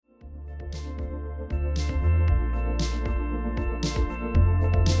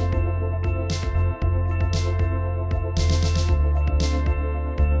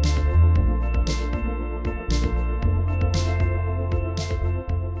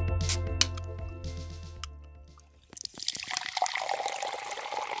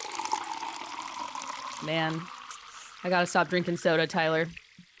man. I gotta stop drinking soda, Tyler.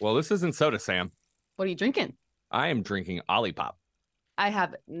 Well, this isn't soda, Sam. What are you drinking? I am drinking Olipop. I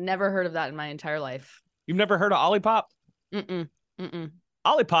have never heard of that in my entire life. You've never heard of Olipop? Mm-mm.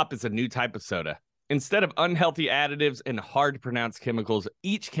 Olipop is a new type of soda. Instead of unhealthy additives and hard-to-pronounce chemicals,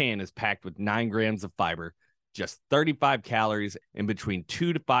 each can is packed with 9 grams of fiber, just 35 calories, and between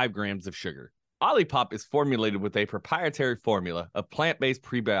 2 to 5 grams of sugar. Olipop is formulated with a proprietary formula of plant-based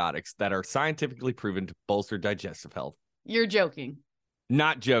prebiotics that are scientifically proven to bolster digestive health. You're joking.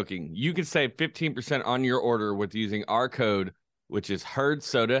 Not joking. You can save 15% on your order with using our code, which is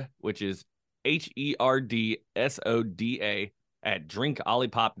HERDSODA, which is HERDSODA at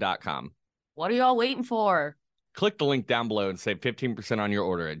drinkolipop.com. What are y'all waiting for? Click the link down below and save 15% on your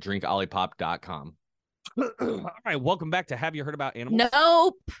order at drinkolipop.com. All right, welcome back to Have You Heard About Animals?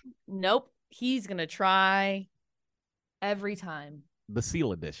 Nope. He's going to try every time. The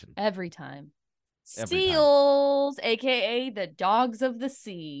seal edition. Every time. Every Seals, a.k.a. the dogs of the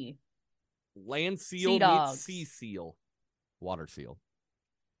sea. Land seal Sea meets dogs. sea seal. Water seal.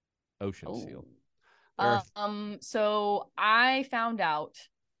 Ocean seal. So I found out,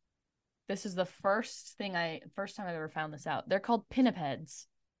 this is the first time I've ever found this out. They're called pinnipeds.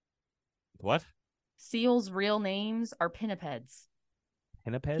 What? Seals' real names are pinnipeds.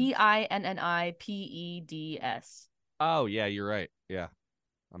 Pinnipeds? Pinnipeds. Oh, yeah, you're right. Yeah,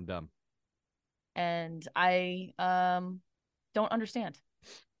 I'm dumb. And I don't understand.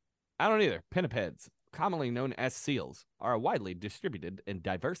 I don't either. Pinnipeds, commonly known as seals, are widely distributed in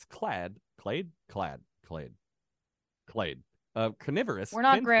diverse carnivorous.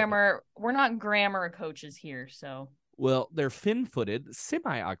 We're not grammar coaches here, so. Well, they're fin-footed,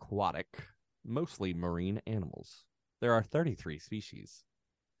 semi-aquatic, mostly marine animals. There are 33 species.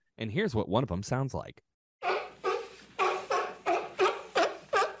 And here's what one of them sounds like.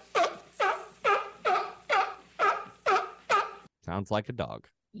 Sounds like a dog.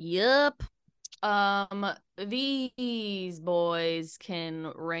 Yep. These boys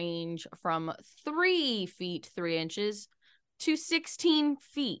can range from 3 feet 3 inches to 16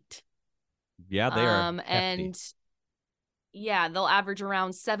 feet. Yeah, they are hefty. And yeah, they'll average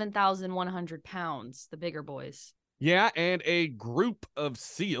around 7,100 pounds, the bigger boys. Yeah, and a group of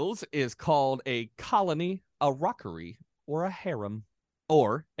seals is called a colony, a rockery, or a harem,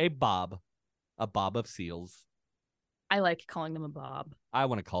 or a bob of seals. I like calling them a bob. I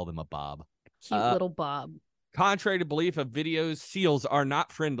want to call them a bob. Cute little bob. Contrary to belief of videos, seals are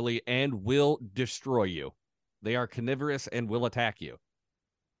not friendly and will destroy you. They are carnivorous and will attack you.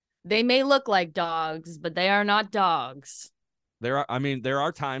 They may look like dogs, but they are not dogs. There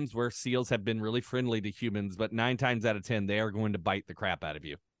are times where seals have been really friendly to humans, but 9 times out of 10, they are going to bite the crap out of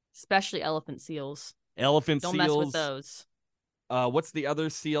you. Especially elephant seals. Don't mess with those. What's the other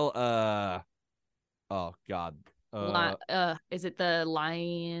seal? Oh God. Is it the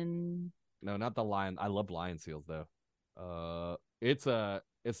lion? No, not the lion. I love lion seals though. It's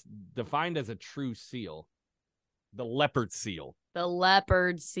defined as a true seal. The leopard seal. The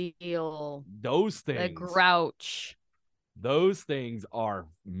leopard seal. Those things. The grouch. Those things are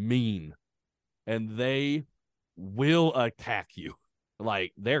mean, and they will attack you.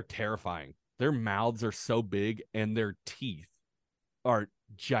 Like, they're terrifying. Their mouths are so big, and their teeth are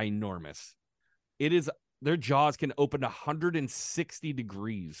ginormous. Their jaws can open 160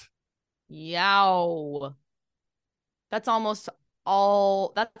 degrees. Yow. That's almost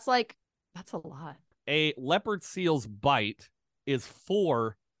all. That's a lot. A leopard seal's bite is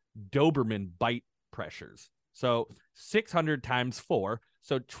 4 Doberman bite pressures. So 600 times 4.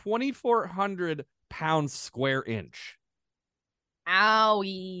 So 2,400 pounds square inch.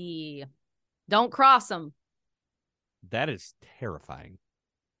 Owie. Don't cross them. That is terrifying.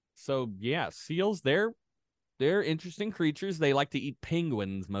 So yeah, seals, they're interesting creatures. They like to eat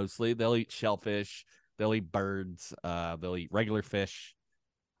penguins mostly. They'll eat shellfish. They'll eat birds. They'll eat regular fish.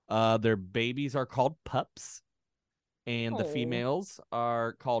 Their babies are called pups. And the females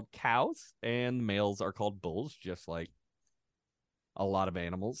are called cows, and the males are called bulls, just like a lot of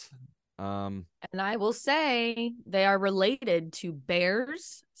animals. And I will say they are related to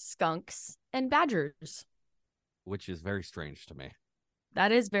bears, skunks, and badgers. Which is very strange to me.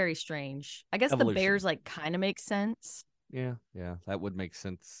 That is very strange. I guess Evolution. The bears kind of make sense. Yeah, that would make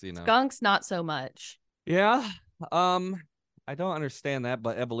sense, Skunks, not so much. Yeah, I don't understand that,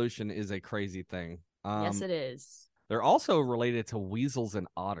 but evolution is a crazy thing. Yes, it is. They're also related to weasels and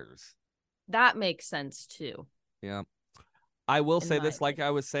otters. That makes sense, too. Yeah. I will say this, like I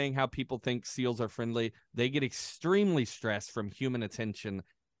was saying, how people think seals are friendly. They get extremely stressed from human attention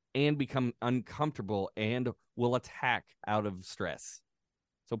and become uncomfortable and will attack out of stress.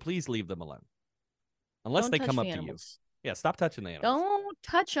 So please leave them alone. Unless Don't they touch come the up to you. animals. Yeah, stop touching the animals. Don't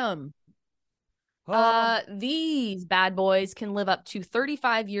touch them. Oh. These bad boys can live up to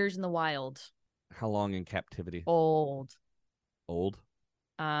 35 years in the wild. How long in captivity? Old. Old?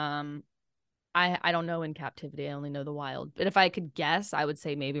 I don't know in captivity. I only know the wild. But if I could guess, I would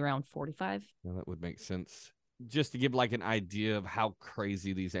say maybe around 45. Yeah, that would make sense. Just to give like an idea of how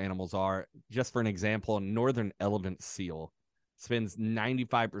crazy these animals are, just for an example, a northern elephant seal spends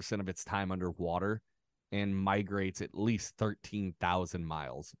 95% of its time underwater and migrates at least 13,000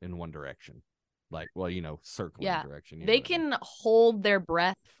 miles in one direction. Like, well, circling Yeah. direction. They what I mean. can hold their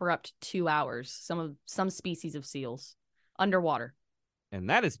breath for up to 2 hours. Some species of seals underwater. And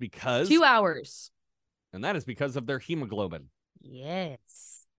that is because 2 hours. And that is because of their hemoglobin.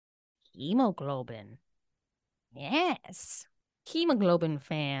 Yes. Hemoglobin. Yes. Hemoglobin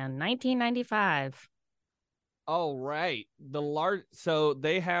fan, 1995. All right. So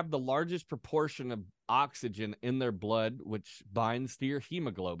they have the largest proportion of oxygen in their blood, which binds to your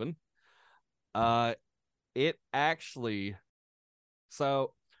hemoglobin. It actually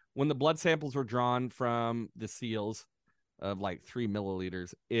so when the blood samples were drawn from the seals of like 3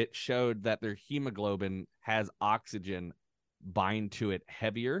 milliliters, it showed that their hemoglobin has oxygen bind to it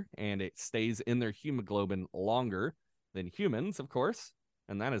heavier, and it stays in their hemoglobin longer than humans, of course.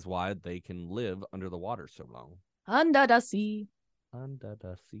 And that is why they can live under the water so long. Under the sea. Under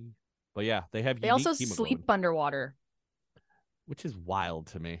the sea. But yeah, they have They unique also hemoglobin, sleep underwater. which is wild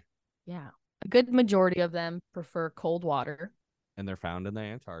to me. Yeah. A good majority of them prefer cold water. And they're found in the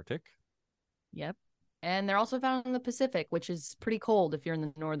Antarctic. Yep. And they're also found in the Pacific, which is pretty cold if you're in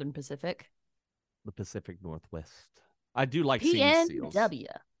the northern Pacific. The Pacific Northwest. I do like seeing seals. PNW.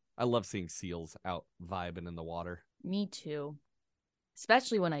 I love seeing seals out vibing in the water. Me too.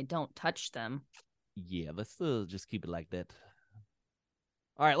 Especially when I don't touch them. Yeah, let's just keep it like that.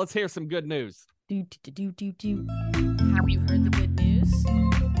 All right, let's hear some good news. Have you heard the good news?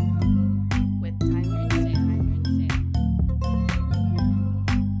 With Tyler and Sam.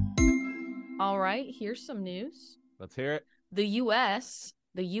 All right, here's some news. Let's hear it. The U.S.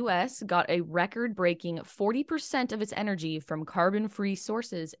 got a record-breaking 40% of its energy from carbon-free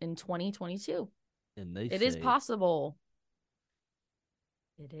sources in 2022. And it is possible.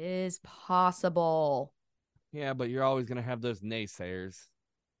 It is possible. Yeah, but you're always going to have those naysayers,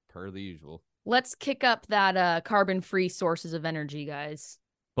 per the usual. Let's kick up that carbon-free sources of energy, guys.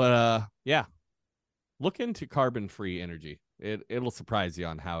 But yeah, look into carbon-free energy. It'll surprise you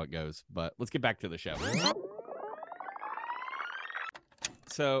on how it goes. But let's get back to the show.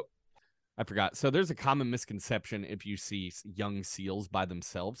 So I forgot. So there's a common misconception if you see young seals by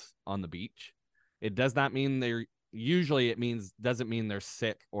themselves on the beach. It does not mean doesn't mean they're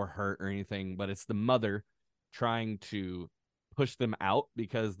sick or hurt or anything, but it's the mother trying to push them out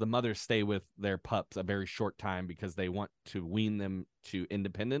because the mothers stay with their pups a very short time because they want to wean them to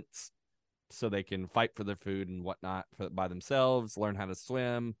independence so they can fight for their food and whatnot by themselves, learn how to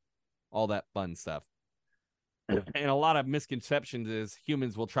swim, all that fun stuff. And a lot of misconceptions is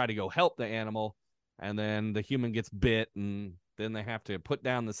humans will try to go help the animal, and then the human gets bit, and then they have to put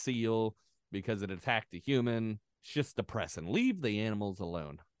down the seal because it attacked a human. It's just depressing. Leave the animals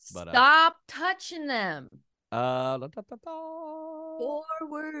alone. But stop touching them. 4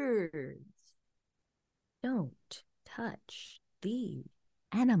 words. Don't touch the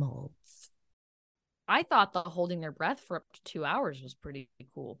animals. I thought the holding their breath for up to 2 hours was pretty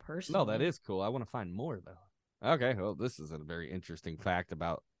cool, personally. No, that is cool. I want to find more, though. Okay, well, this is a very interesting fact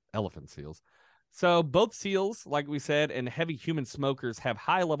about elephant seals. So both seals, like we said, and heavy human smokers have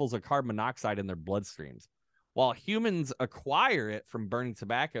high levels of carbon monoxide in their bloodstreams. While humans acquire it from burning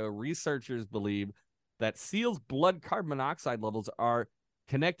tobacco, researchers believe that seals' blood carbon monoxide levels are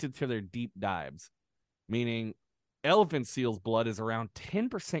connected to their deep dives, meaning elephant seals' blood is around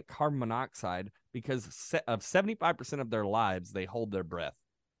 10% carbon monoxide because of 75% of their lives, they hold their breath.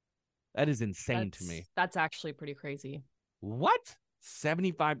 That is insane to me. That's actually pretty crazy. What?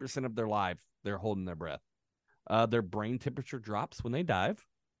 75% of their life, they're holding their breath. Their brain temperature drops when they dive.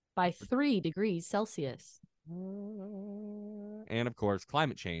 By 3 degrees Celsius. And, of course,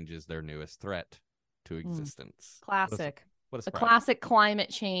 climate change is their newest threat to existence. Classic. What a classic climate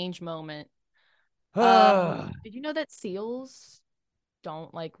change moment. Did you know that seals don't,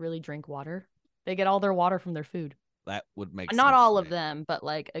 really drink water? They get all their water from their food. That would make sense. Not all of them, but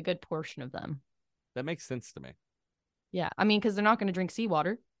a good portion of them. That makes sense to me. Yeah, I mean, because they're not going to drink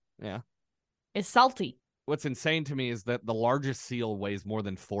seawater. Yeah. It's salty. What's insane to me is that the largest seal weighs more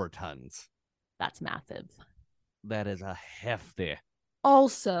than 4 tons. That's massive. That is a hefty.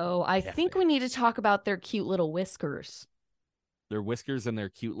 Also, I think we need to talk about their cute little whiskers. Their whiskers and their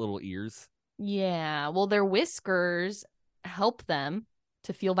cute little ears. Yeah. Well, their whiskers help them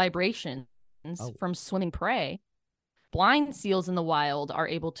to feel vibrations from swimming prey. Blind seals in the wild are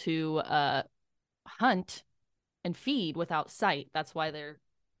able to hunt and feed without sight. That's why they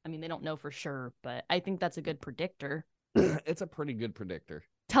don't know for sure, but I think that's a good predictor. It's a pretty good predictor.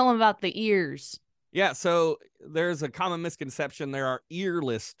 Tell them about the ears. Yeah, so there's a common misconception. There are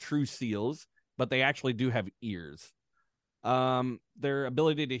earless true seals, but they actually do have ears. Their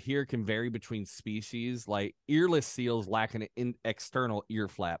ability to hear can vary between species. Like earless seals lack an external ear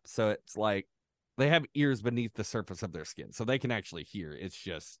flap, so it's like they have ears beneath the surface of their skin, so they can actually hear. It's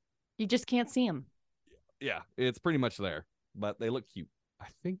just You just can't see them. yeah, it's pretty much there, but they look cute. I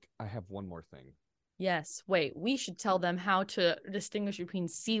think I have one more thing. Yes. Wait, we should tell them how to distinguish between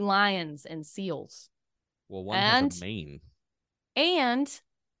sea lions and seals. Well, one has a mane. And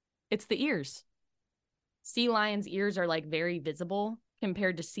it's the ears. Sea lions' ears are like very visible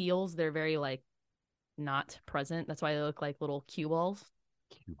compared to seals. They're very like not present. That's why they look like little cue balls.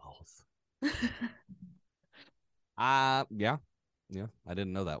 Cue balls. Yeah. I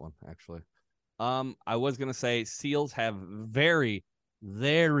didn't know that one actually. I was gonna say seals have very,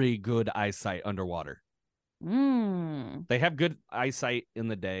 very good eyesight underwater. They have good eyesight in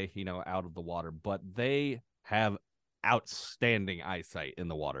the day, out of the water, but they have outstanding eyesight in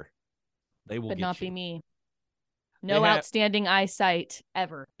the water. They will Could get not you. be me. No outstanding eyesight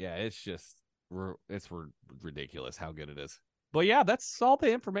ever. Yeah, it's ridiculous how good it is. But yeah, that's all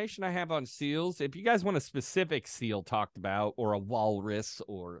the information I have on seals. If you guys want a specific seal talked about, or a walrus,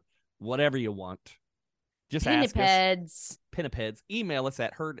 or whatever you want, just ask us. Pinnipeds. Email us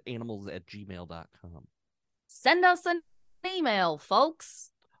at herdanimals@gmail.com. Send us an email,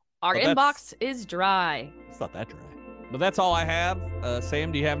 folks. Our inbox is dry. It's not that dry. But that's all I have.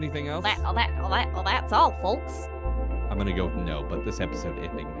 Sam, do you have anything else? That's all, folks. I'm going to go with no, but this episode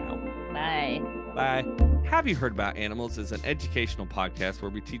ending now. Bye. Bye. Have You Heard About Animals is an educational podcast where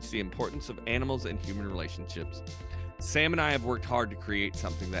we teach the importance of animals and human relationships. Sam and I have worked hard to create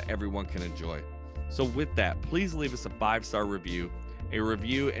something that everyone can enjoy. So with that, please leave us a 5-star review,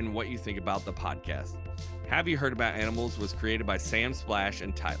 and what you think about the podcast. Have You Heard About Animals was created by Sam Splash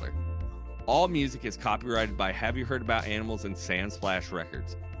and Tyler. All music is copyrighted by Have You Heard About Animals and Sam Splash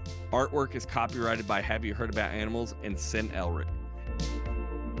Records. Artwork is copyrighted by Have You Heard About Animals and Sin Elric.